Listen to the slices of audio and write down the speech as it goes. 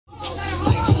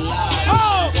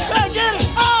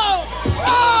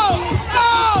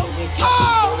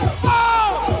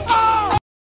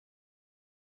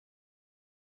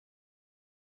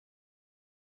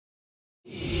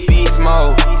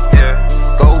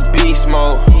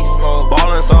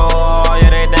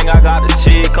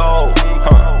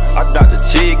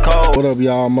What up,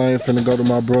 y'all, man? Finna go to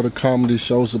my brother comedy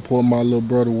show, support my little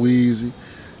brother Weezy.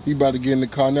 He about to get in the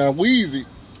car now. Weezy,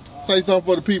 say something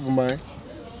for the people, man.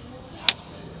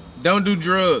 Don't do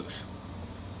drugs.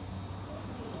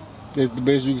 That's the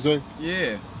best you can say?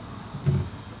 Yeah.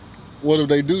 What if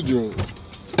they do drugs?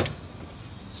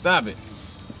 Stop it.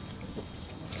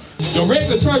 The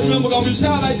regular church member gonna be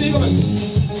shouting like this.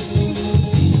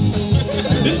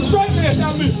 This is straight man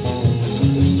shouting me.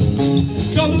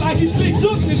 He gonna look like he's slick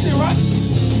juking this shit, right?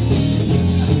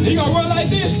 He gonna run like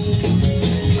this.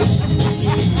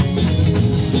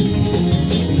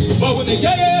 But when the gay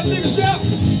ass nigga shout,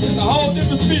 it's a whole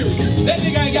different spirit. That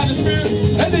nigga ain't got the spirit.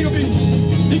 That nigga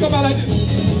he come out like this.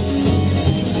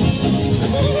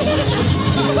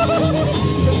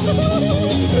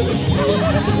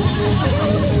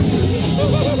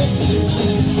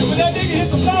 When that nigga hit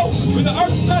the floor, when the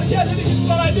earth try to catch it, nigga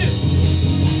go like this.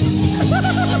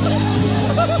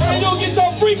 Man, you don't get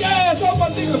your freak ass off, my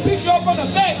nigga, pick you up on the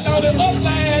back, on the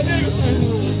upline,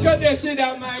 nigga. Cut that shit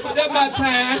out, man, but that's my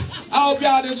time. I hope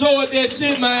y'all enjoyed that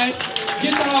shit, man.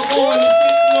 Get y'all going and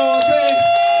shit, you know what I'm saying?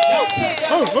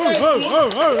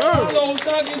 Carlos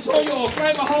Duncan, show you on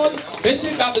Flame of Holly. That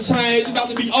shit about to change. It's about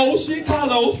to be old shit,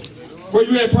 Carlos. Where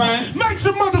you at, Brian? Make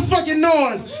some motherfucking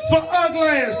noise for ugly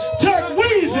ass Turk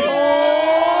Weezy.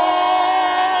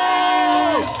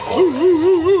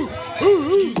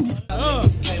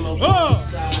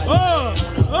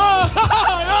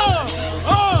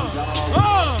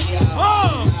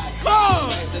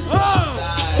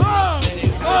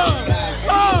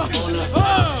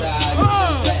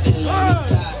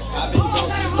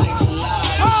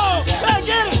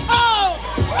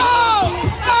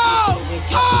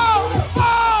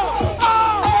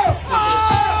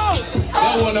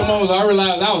 I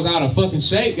realized I was out of fucking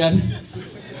shape.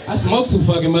 I smoked too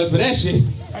fucking much for that shit.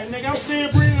 Hey, nigga, I'm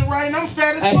still breathing right and I'm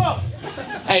fat as fuck.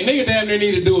 Hey, nigga damn near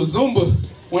need to do a Zumba,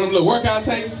 one of them little workout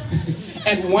tapes.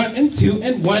 And 1 and 2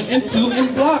 and 1 and 2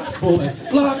 and block boy,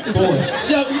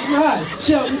 shall we drive,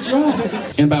 shall we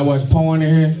drive? Anybody watch porn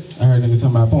in here? I heard niggas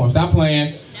talking about porn. Stop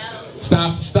playing.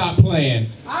 Stop playing.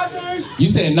 You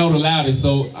said no the loudest,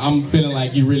 so I'm feeling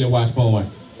like you really watch porn.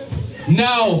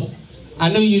 No. I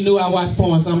knew you knew I watched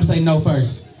porn, so I'm gonna say no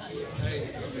first.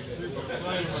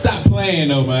 Stop playing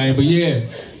though, man, but yeah.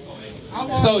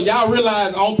 So y'all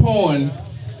realize on porn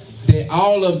that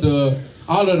all of the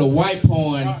white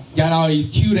porn got all these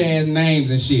cute ass names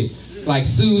and shit. Like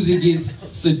Susie gets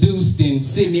seduced in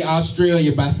Sydney,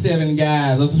 Australia by 7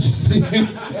 guys or some shit.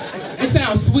 It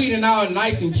sounds sweet and all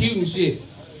nice and cute and shit.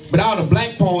 But all the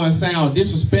black porn sound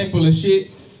disrespectful as shit.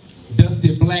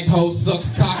 Dusty black hoe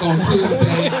sucks cock on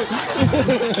Tuesday.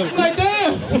 I'm like,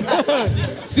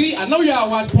 damn. See, I know y'all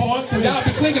watch porn, because y'all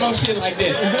be clicking on shit like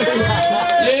that.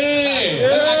 Yeah.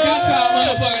 I got y'all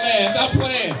motherfucking ass. Stop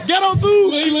playing. Get on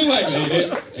through. He look like, hey,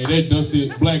 that dusty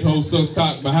black hoe sucks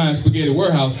cock behind spaghetti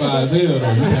warehouse fire as hell,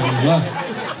 though.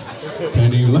 You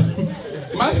can't even lie.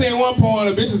 Am I saying one porn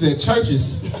of bitches at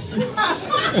churches? The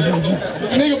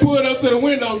nigga pulled up to the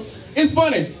window. It's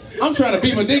funny. I'm trying to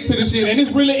beat my dick to the shit, and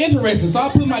it's really interesting. So I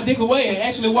put my dick away and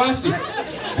actually watched it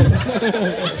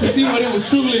to see what it was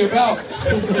truly about.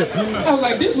 I was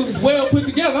like, this was well put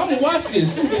together. I'm gonna watch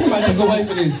this. I'm gonna put my dick away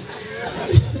for this.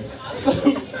 So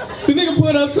the nigga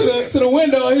put up to the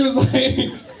window. And he was like,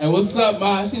 "Hey, what's up,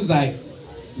 ma?" She was like,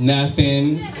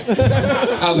 "Nothing."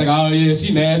 I was like, "Oh yeah,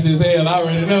 she nasty as hell. I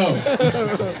already know."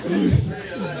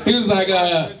 He was like,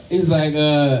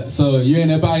 so you're in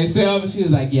there by yourself? And she was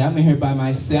like, yeah, I'm in here by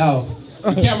myself.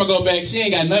 The camera go back, she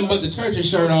ain't got nothing but the church's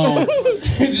shirt on.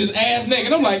 Just ass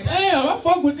naked. I'm like, damn, I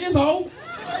fuck with this hoe.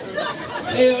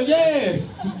 Hell yeah.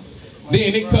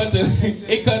 Then it cut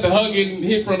the hugging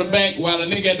hit from the back while the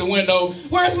nigga at the window,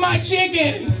 where's my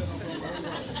chicken?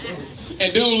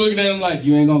 And dude looking at him like,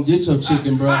 you ain't gonna get your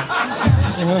chicken, bro.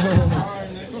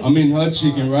 I'm in her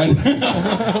chicken right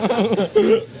now.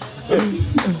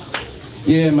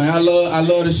 Yeah, man, I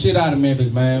love the shit out of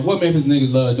Memphis, man. What Memphis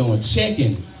niggas love doing?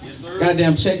 Checking.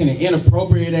 Goddamn checking at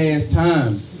inappropriate ass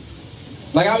times.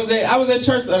 Like I was at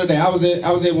church the other day. I was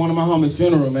at one of my homies'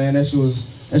 funeral, man. That shit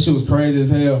was crazy as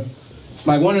hell.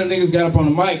 Like one of the niggas got up on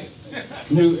the mic.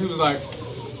 And he was like,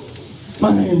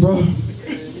 my name, bro.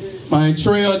 My name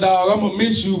Trail, dog. I'm gonna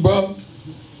miss you, bro.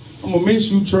 I'm gonna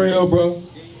miss you, Trail, bro.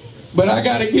 But I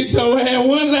gotta get your ass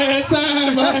one last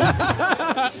time,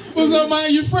 man. What's up,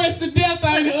 man? You fresh to death,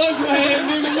 I ain't an ugly ass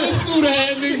nigga, little suit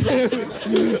ass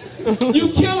nigga. You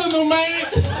killing them,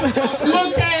 man.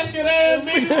 Little casket ass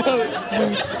nigga,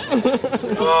 man.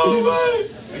 Oh, man.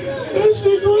 That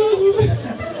shit crazy.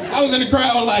 I was in the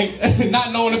crowd, like,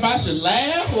 not knowing if I should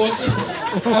laugh or shit.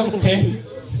 I was okay.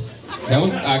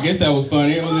 I guess that was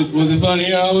funny. Was it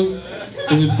funny?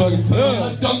 Was it fucking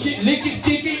funny? Dunk it, lick it,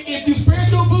 kick it. If you spread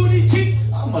your booty cheeks,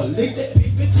 I'ma lick that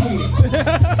dick between it.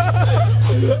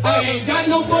 I ain't got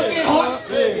no fucking heart.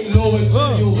 You know what's in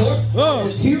your horse.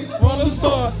 It's here from the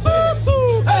start.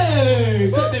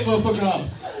 Hey, cut that motherfucker off.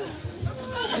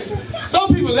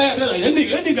 Some people laugh, they're like, that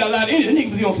nigga got a lot in it. That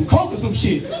nigga was on some coke or some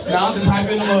shit. Nah, I'm just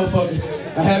hyping the motherfucker.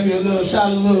 I had me a little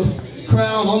shot of a little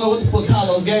crown. I don't know what the fuck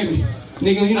Carlos gave me.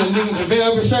 Nigga, you know, nigga, the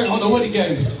velvet shirt, I don't know what he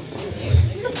gave me.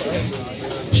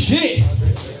 Shit.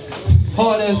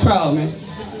 Hard ass crowd, man.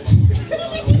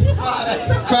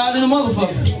 Crowd in the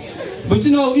motherfucker. But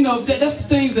you know, that's the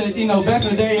things that, you know, back in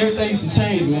the day, everything used to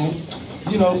change, man.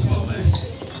 You know.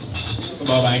 Come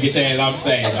on, man, get your ass off the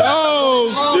stage. Man.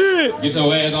 Oh, shit. Get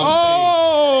your ass off the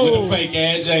stage with the fake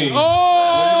ass J's.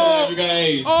 Oh. You got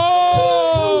AIDS.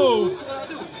 Oh.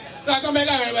 Nah, come back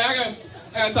out here, man.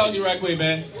 I gotta talk to you right quick,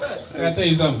 man. I gotta tell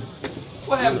you something.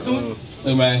 What happened to him?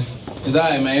 Look, man, it's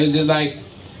alright, man. It was just like,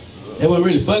 they wasn't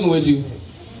really fucking with you.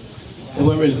 They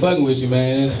wasn't really fucking with you,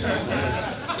 man.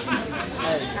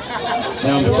 They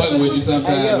don't be fucking with you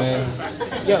sometimes, man.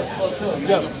 Yeah.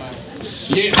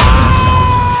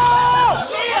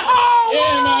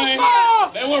 Yeah, man.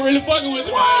 They weren't really fucking with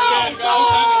you, man.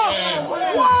 Yeah, man.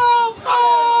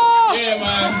 Yeah,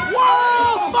 man.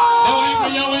 That way for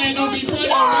your ass don't be funny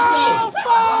on this show.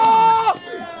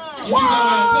 You be something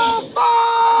to tell them.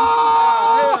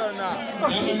 Y'all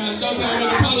remember my show time with the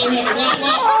Apollo had the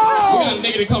walk? We got a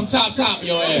nigga to come chop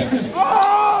your ass.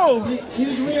 He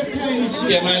was real kind of shit.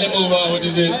 Yeah, man, let's move on with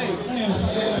this shit.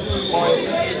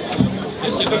 You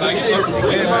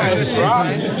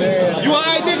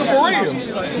alright, nigga, for real?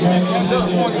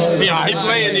 Yeah, he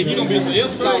playing, nigga. He gonna be some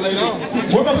Israel later on.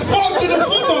 Where the fuck did the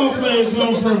football players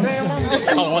come from?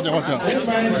 Hold on, watch out.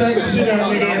 Man, take the shit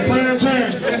out, nigga. In prime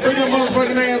time, bring your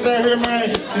motherfucking ass out here, man,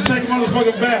 and take a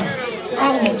motherfucking bath. I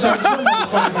don't want to talk to your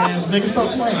motherfucking ass, nigga.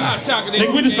 Stop playing.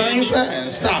 Nigga, we the same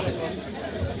side. Stop it.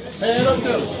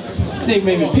 Nigga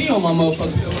made me pee on my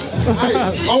motherfucker. Hey,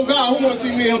 oh God, who wants to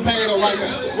see me and him paying up right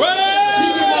now? You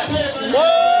get my pants, man.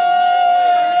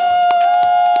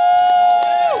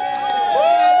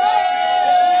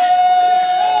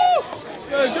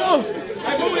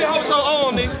 Hey, move your house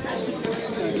on, nigga.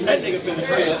 That nigga finna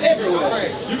trail everywhere.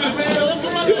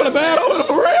 You finna bad over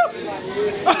for real?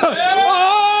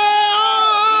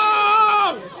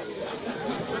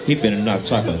 He finna knock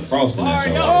chocolate frosting out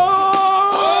your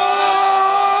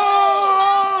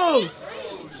Oh!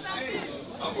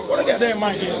 What I got that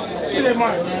mic here? See that mic,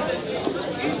 man.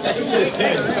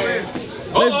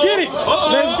 Let's get it.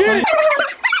 Let's get it.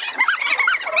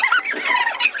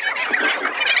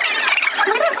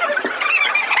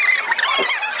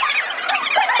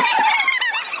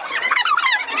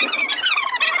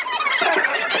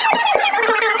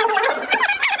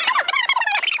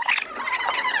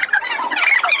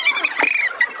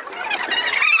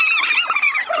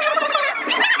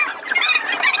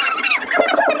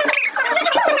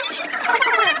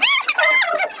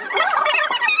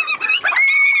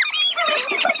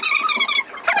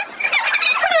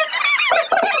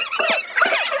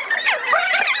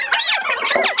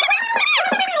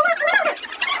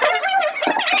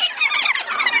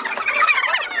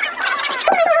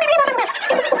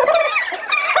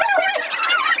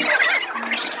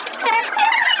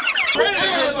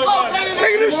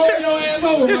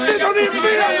 This shit don't even feel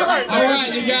right. All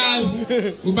right, you guys,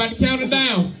 we're about to count it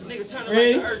down.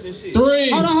 Ready?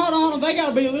 3. Hold on. They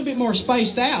gotta be a little bit more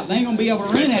spaced out. They ain't gonna be able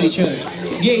to run at each other.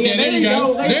 Yeah, there you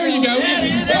go. There you go.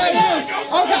 Okay,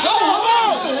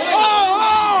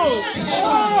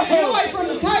 get away from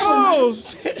the table.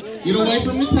 Get away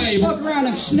from the table. Fuck around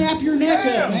and snap your neck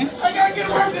up, man. I gotta get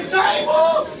away from the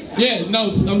table. Yeah, no,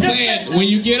 I'm saying when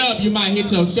you get up, you might hit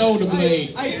your shoulder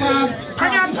blade. Hey, Prime. I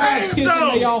got pain,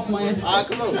 Pissing me off, man.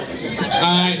 Come on. All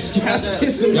right,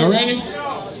 y'all ready?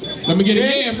 Let me get a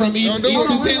hand from each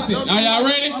contestant. Are y'all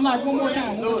ready? I'm like, one more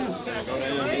time.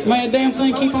 Man, damn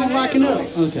thing keep on rocking up.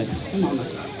 Okay, come on.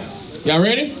 Y'all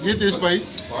ready? Get this face.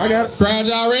 Crowd,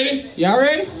 y'all ready? Y'all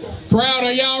ready? Crowd,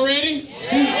 are y'all ready?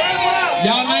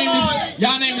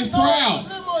 Y'all name is Crowd.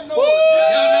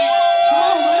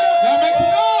 Y'all make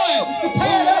some noise. It's the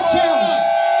pad up challenge.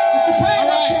 It's the pad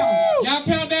up challenge. Y'all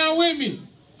count down with me.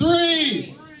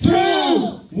 3,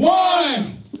 2,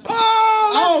 1.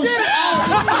 Oh, shit.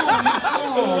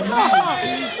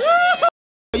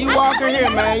 You walk in here,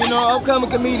 man, you know, upcoming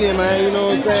comedian, man, you know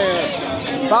what I'm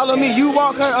saying? Follow me, you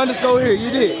walk her _ here,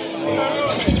 you did.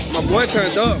 My boy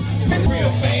turned up.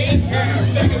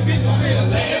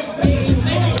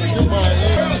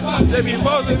 They be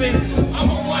posing me. I'm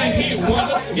on my head,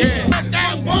 yeah.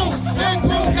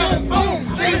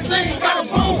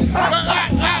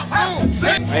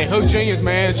 Hey, Hook Genius,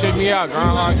 man, check me out.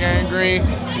 Groundhog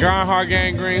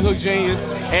Gang Green, Hook Genius,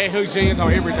 and Hook Genius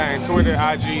on everything. Twitter,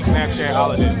 IG, Snapchat,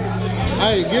 all of that.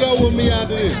 Hey, get over with me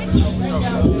after this.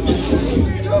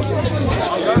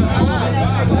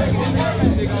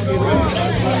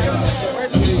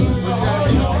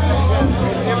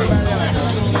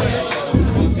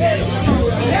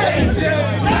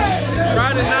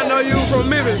 I did not know you were from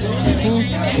Memphis.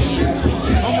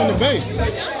 I'm from the Bay. I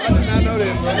did not know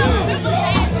that.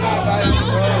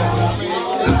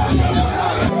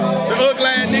 The ugly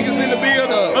ass niggas in the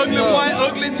building. Ugly 1,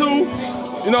 ugly 2.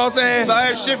 You know what I'm saying?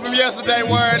 Same shit from yesterday,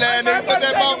 word that nigga. Put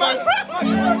that motherfucker.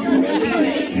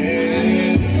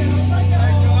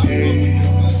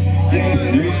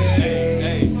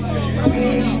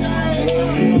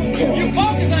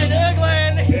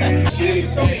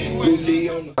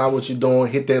 Now what you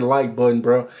doing? Hit that like button,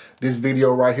 bro. This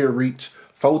video right here reach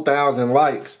 4,000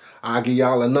 likes. I'll give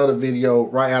y'all another video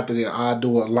right after that. I'll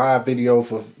do a live video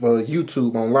for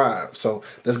YouTube on live. So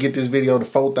let's get this video to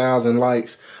 4,000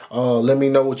 likes. Let me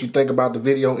know what you think about the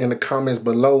video in the comments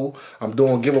below. I'm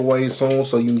doing giveaways soon,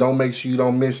 so you don't make sure you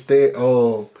don't miss that.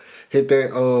 Hit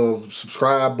that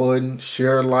subscribe button,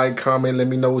 share, like, comment. Let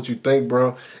me know what you think,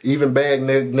 bro. Even bad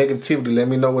negativity, let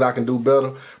me know what I can do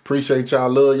better. Appreciate y'all.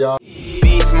 Love y'all.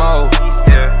 Beast mode,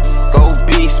 go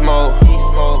beast mode.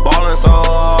 Ballin' so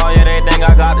hard, yeah, they think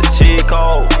I got the cheat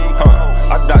code.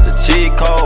 I got the cheat code.